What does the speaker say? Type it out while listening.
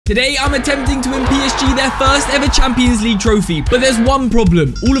Today, I'm attempting to win PSG their first ever Champions League trophy, but there's one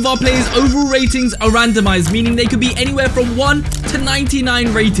problem. All of our players' overall ratings are randomized, meaning they could be anywhere from 1 to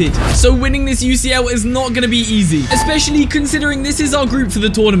 99 rated. So winning this UCL is not going to be easy, especially considering this is our group for the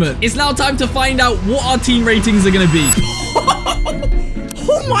tournament. It's now time to find out what our team ratings are going to be.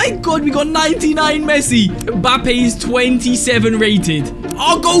 Oh my god, we got 99 Messi. Mbappe's 27 rated.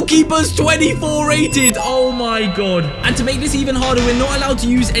 Our goalkeeper's 24 rated. Oh my god. And to make this even harder, we're not allowed to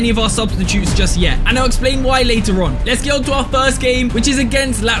use any of our substitutes just yet. And I'll explain why later on. Let's get on to our first game, which is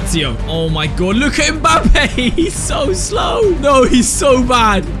against Lazio. Oh my god, look at Mbappe. He's so slow. No, he's so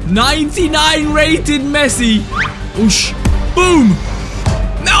bad. 99 rated Messi. Oosh. Boom.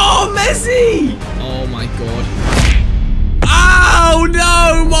 No, Messi. Oh my god. Oh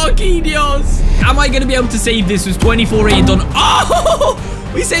no, Marquinhos! Am I going to be able to save this with 24 rated on?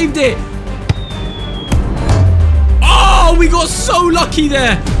 Oh, we saved it. Oh, we got so lucky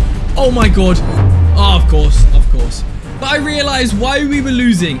there. Oh my god. Oh, of course, of course. But I realized why we were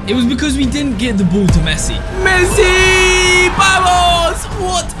losing. It was because we didn't get the ball to Messi. Messi! Vamos!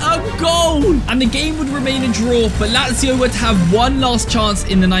 What a goal! And the game would remain a draw, but Lazio would have one last chance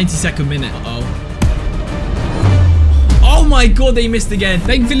in the 92nd minute. Uh-oh. Oh my god, they missed again.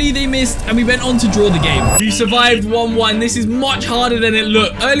 Thankfully, they missed and we went on to draw the game. We survived 1-1. This is much harder than it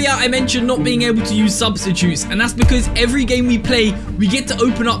looked. Earlier, I mentioned not being able to use substitutes, and that's because every game we play, we get to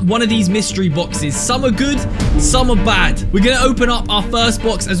open up one of these mystery boxes. Some are good, some are bad. We're going to open up our first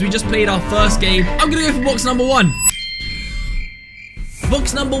box as we just played our first game. I'm going to go for box number 1.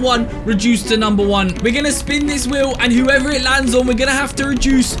 Box number 1, reduced to number 1. We're going to spin this wheel, and whoever it lands on, we're going to have to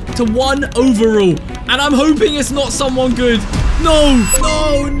reduce to 1 overall. And I'm hoping it's not someone good. No,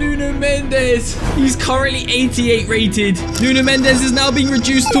 Nuno Mendes. He's currently 88 rated. Nuno Mendes is now being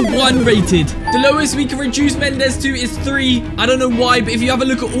reduced to 1 rated. The lowest we can reduce Mendes to is 3. I don't know why, but if you have a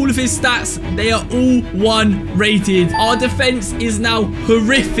look at all of his stats, they are all 1 rated. Our defense is now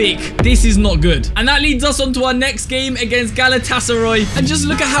horrific. This is not good. And that leads us on to our next game against Galatasaray. And just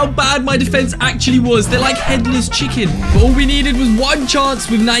look at how bad my defense actually was. They're like headless chicken. But all we needed was 1 chance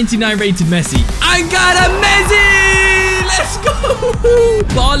with 99 rated Messi. I got a Messi! Let's go!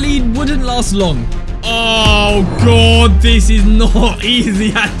 But our lead wouldn't last long. Oh, God, this is not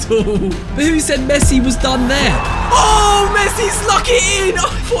easy at all. But who said Messi was done there? Oh, Messi snuck it in. Oh,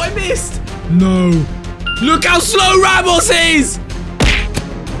 I thought I missed. No. Look how slow Ramos is.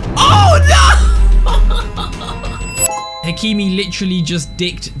 Oh, no. Hakimi literally just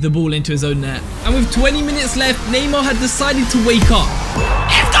dicked the ball into his own net. And with 20 minutes left, Neymar had decided to wake up.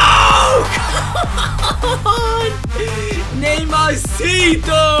 Let's go! Come on!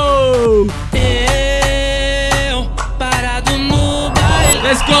 Neymarcito!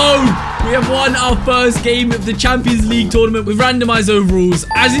 Let's go! We have won our first game of the Champions League tournament with randomized overalls.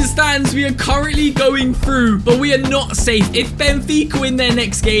 As it stands, we are currently going through, but we are not safe. If Benfica win their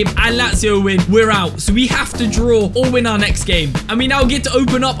next game and Lazio win, we're out. So we have to draw or win our next game. And we now get to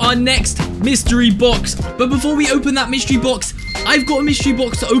open up our next mystery box. But before we open that mystery box, I've got a mystery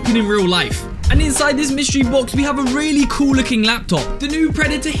box to open in real life. And inside this mystery box, we have a really cool looking laptop. The new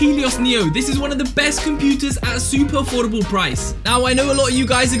Predator Helios Neo. This is one of the best computers at a super affordable price. Now, I know a lot of you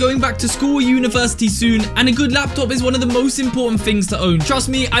guys are going back to school or university soon, and a good laptop is one of the most important things to own. Trust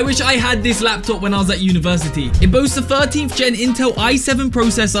me, I wish I had this laptop when I was at university. It boasts a 13th gen Intel i7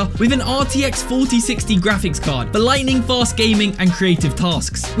 processor with an RTX 4060 graphics card for lightning fast gaming and creative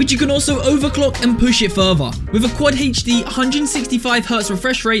tasks, which you can also overclock and push it further. With a Quad HD 165Hz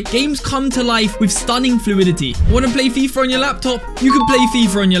refresh rate, games come to life with stunning fluidity. Want to play FIFA on your laptop? You can play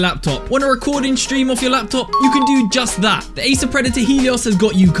FIFA on your laptop. Want to record and stream off your laptop? You can do just that. The Acer Predator Helios has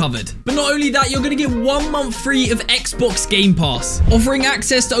got you covered. But not only that, you're going to get 1 month free of Xbox Game Pass, offering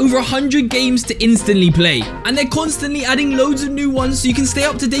access to over 100 games to instantly play. And they're constantly adding loads of new ones so you can stay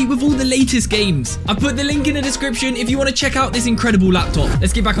up to date with all the latest games. I've put the link in the description if you want to check out this incredible laptop.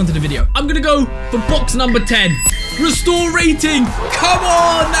 Let's get back onto the video. I'm going to go for box number 10. Restore rating. Come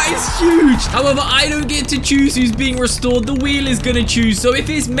on, that is huge. However, I don't get to choose who's being restored. The wheel is going to choose. So if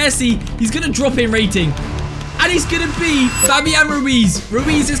it's Messi, he's going to drop in rating. And it's going to be Fabian Ruiz.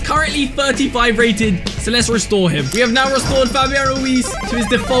 Ruiz is currently 35 rated, so let's restore him. We have now restored Fabian Ruiz to his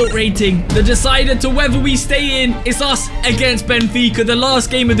default rating. The decider to whether we stay in is us against Benfica, the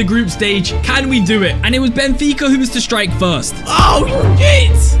last game of the group stage. Can we do it? And it was Benfica who was to strike first. Oh,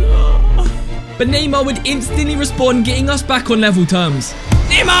 shit! But Neymar would instantly respond, getting us back on level terms.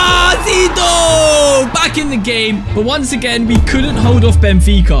 Neymarcito! Back in the game, but once again, we couldn't hold off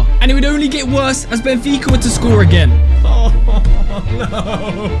Benfica. And it would only get worse as Benfica were to score again.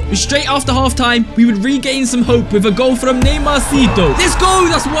 No. Straight after halftime, we would regain some hope with a goal from Neymarcito. Let's go.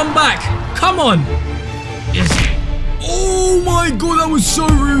 That's one back. Come on. Yes. Oh my god, that was so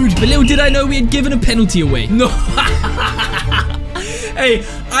rude. But little did I know we had given a penalty away. No. Hey,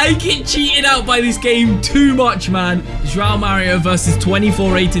 I get cheated out by this game too much, man. João Mario versus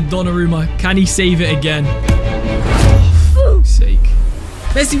 24 rated Donnarumma. Can he save it again? Oh, for fuck's sake.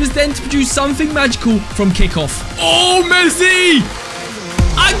 Messi was then to produce something magical from kickoff. Oh, Messi!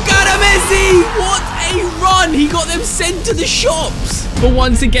 I got a Messi! What a run! He got them sent to the shops. But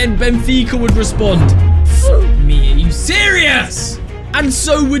once again, Benfica would respond. Me, are you serious? And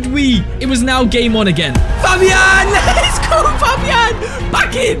so would we. It was now game on again. Fabian! Let's go, Fabian!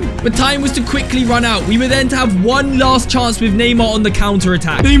 Back in! But time was to quickly run out. We were then to have one last chance with Neymar on the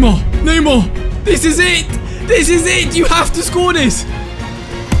counter-attack. Neymar! This is it! This is it! You have to score this!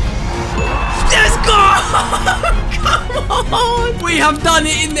 Let's go! Come on! We have done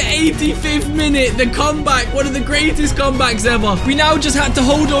it in the 85th minute. The comeback. One of the greatest comebacks ever. We now just had to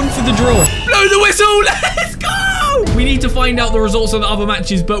hold on for the draw. Blow the whistle! Let's go! We need to find out the results of the other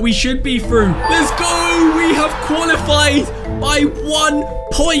matches, but we should be through. Let's go! We have qualified by 1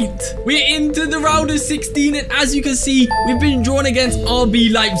 point. We're into the round of 16, and as you can see, we've been drawn against RB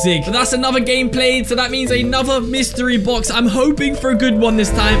Leipzig. But that's another game played, so that means another mystery box. I'm hoping for a good one this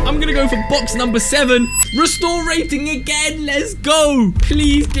time. I'm gonna go for box number 7. Restore rating again. Let's go.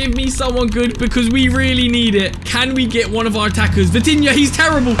 Please give me someone good, because we really need it. Can we get one of our attackers? Vitinha, he's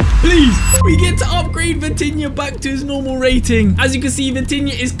terrible. Please. We get to upgrade Vitinha back to his normal rating. As you can see,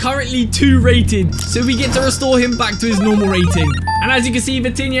 Vitinha is currently 2 rated, so we get to restore him back to his normal rating. And as you can see,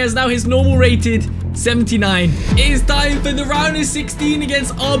 Vitinha is now his normal rated 79. It is time for the round of 16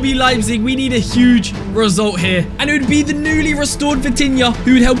 against RB Leipzig. We need a huge result here. And it would be the newly restored Vitinha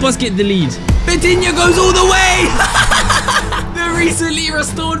who would help us get the lead. Vitinha goes all the way! The recently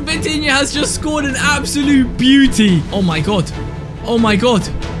restored Vitinha has just scored an absolute beauty. Oh my god. Oh my god.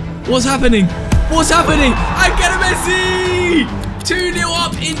 What's happening? What's happening? I get a Messi! 2-0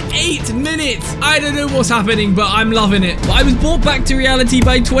 up in 8 minutes. I don't know what's happening, but I'm loving it. But I was brought back to reality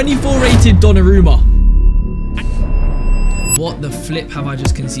by 24 rated Donnarumma. What the flip have I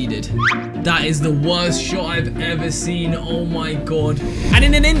just conceded? That is the worst shot I've ever seen. Oh my god. And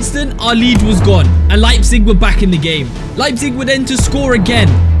in an instant, our lead was gone. And Leipzig were back in the game. Leipzig were then to score again.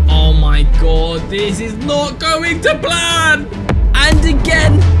 Oh my god. This is not going to plan. And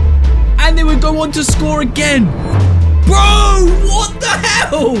again. And they would go on to score again. Bro, what the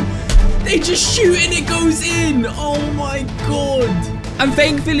hell? They just shoot and it goes in. Oh my god. And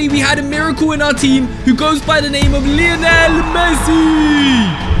thankfully, we had a miracle in our team who goes by the name of Lionel Messi.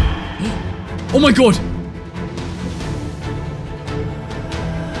 Oh my god.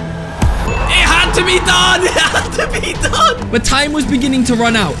 It had to be done. It had to be done. But time was beginning to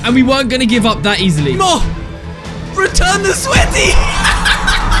run out and we weren't going to give up that easily. More. Return the sweaty.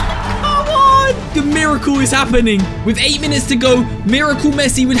 The miracle is happening. With 8 minutes to go, Miracle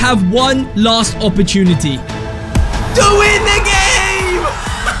Messi would have one last opportunity to win the game.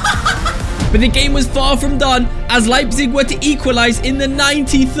 But the game was far from done as Leipzig were to equalize in the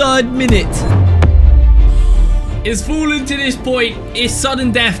 93rd minute. It's fallen to this point. It's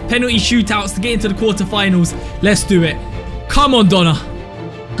sudden death, penalty shootouts to get into the quarterfinals. Let's do it. Come on, Donna.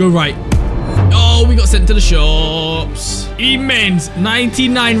 Go right. Oh, we got sent to the shops. Immense.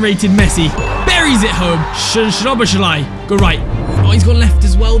 99 rated Messi. Buries it home. Shrobashalai. Go right. Oh, he's gone left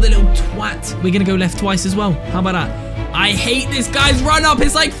as well, the little twat. We're going to go left twice as well. How about that? I hate this guy's run up.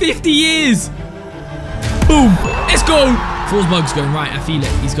 It's like 50 years. Boom. Let's go. Forsberg's going right. I feel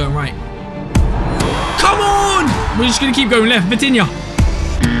it. He's going right. Come on. We're just going to keep going left. Vitinha.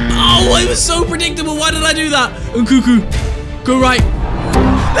 Oh, it was so predictable. Why did I do that? Nkuku. Go right.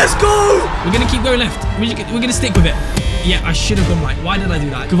 Let's go! We're going to keep going left. We're going to stick with it. Yeah, I should have gone right. Why did I do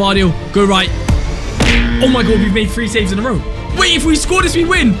that? Gavardio, go right. Oh my god, we've made 3 saves in a row. Wait, if we score this, we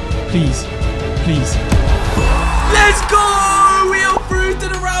win. Please. Please. Let's go! We are through to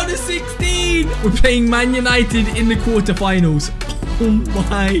the round of 16. We're playing Man United in the quarterfinals. Oh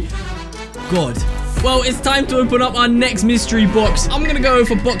my god. Well, it's time to open up our next mystery box. I'm going to go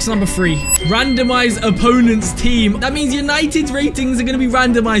for box number 3. Randomize opponent's team. That means United's ratings are going to be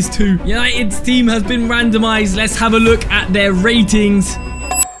randomized too. United's team has been randomized. Let's have a look at their ratings.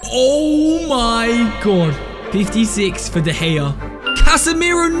 Oh my god. 56 for De Gea.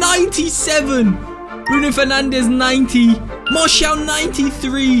 Casemiro 97. Bruno Fernandes 90. Martial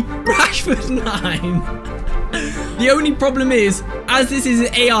 93. Rashford 9. The only problem is, as this is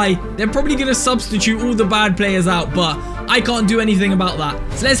an AI, they're probably going to substitute all the bad players out, but I can't do anything about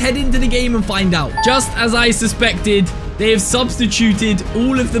that. So let's head into the game and find out. Just as I suspected, They have substituted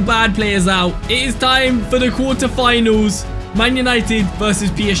all of the bad players out. It is time for the quarterfinals. Man United versus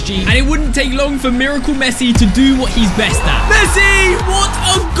PSG. And it wouldn't take long for Miracle Messi to do what he's best at. Messi! What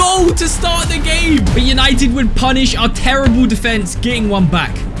a goal to start the game! But United would punish our terrible defense, getting one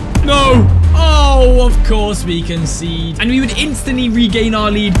back. No! Oh, of course we concede. And we would instantly regain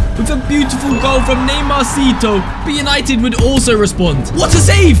our lead with a beautiful goal from Neymarcito. But United would also respond. What a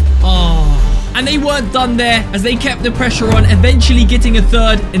save! Oh. And they weren't done there, as they kept the pressure on, eventually getting a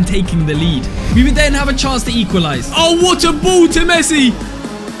third and taking the lead. We would then have a chance to equalize. Oh, what a ball to Messi!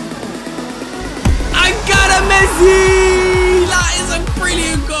 I got a Messi! That is a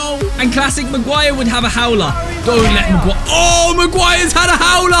brilliant goal. And classic Maguire would have a howler. Don't let Maguire... Oh, Maguire's had a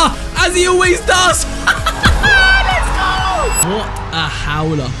howler, as he always does. Let's go! What a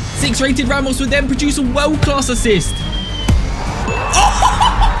howler. 6 rated Ramos would then produce a world-class assist. Oh!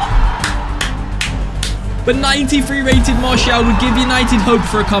 But 93 rated Martial would give United hope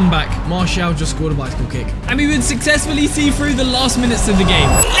for a comeback. Martial just scored a bicycle kick. And we would successfully see through the last minutes of the game.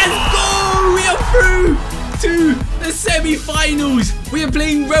 Let's go! We are through to the semi-finals. We are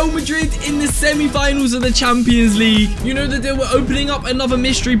playing Real Madrid in the semi-finals of the Champions League. You know that they were opening up another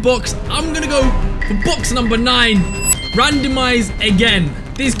mystery box. I'm going to go for box number 9. Randomize again.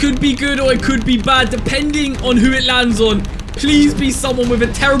 This could be good or it could be bad, depending on who it lands on. Please be someone with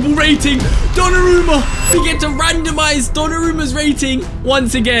a terrible rating. Donnarumma. We get to randomize Donnarumma's rating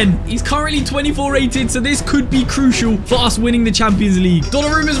once again. He's currently 24 rated, so this could be crucial for us winning the Champions League.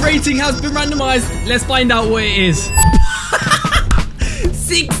 Donnarumma's rating has been randomized. Let's find out what it is.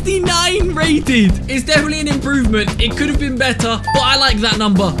 69 rated. It's definitely an improvement. It could have been better, but I like that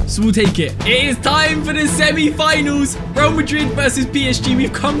number, so we'll take it. It is time for the semi-finals. Real Madrid versus PSG.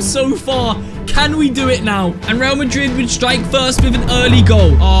 We've come so far. Can we do it now? And Real Madrid would strike first with an early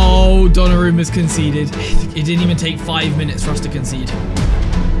goal. Oh, Donnarumma's conceded. It didn't even take 5 minutes for us to concede.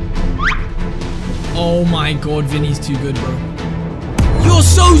 Oh my god, Vinny's too good, bro. You're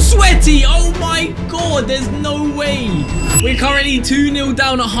so sweaty. Oh my god, there's no way. We're currently 2-0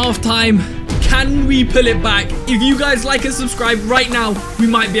 down at halftime. Can we pull it back? If you guys like and subscribe right now, we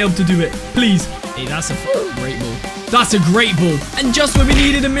might be able to do it. Please. Hey, that's a great ball. That's a great ball. And just when we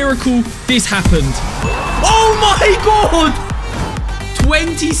needed a miracle, this happened. Oh my god!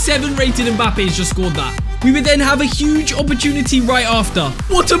 27 rated Mbappe has just scored that. We would then have a huge opportunity right after.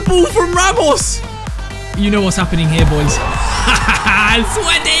 What a ball from Ramos! You know what's happening here, boys.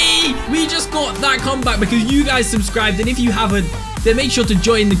 Sweaty! We just got that comeback because you guys subscribed. And if you haven't, then make sure to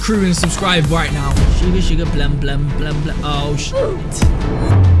join the crew and subscribe right now. Sugar, sugar, blum, blum, blum, blum. Oh, shit.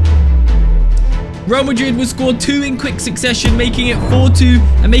 Real Madrid would score 2 in quick succession, making it 4-2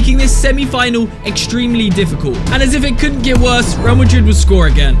 and making this semi-final extremely difficult. And as if it couldn't get worse, Real Madrid would score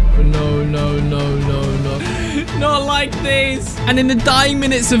again. No, no, no, no, no. Not like this. And in the dying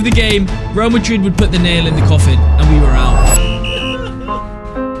minutes of the game, Real Madrid would put the nail in the coffin and we were out.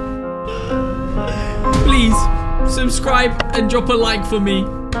 Please, subscribe and drop a like for me.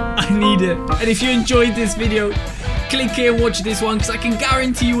 I need it. And if you enjoyed this video, click here and watch this one because I can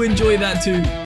guarantee you enjoy that too.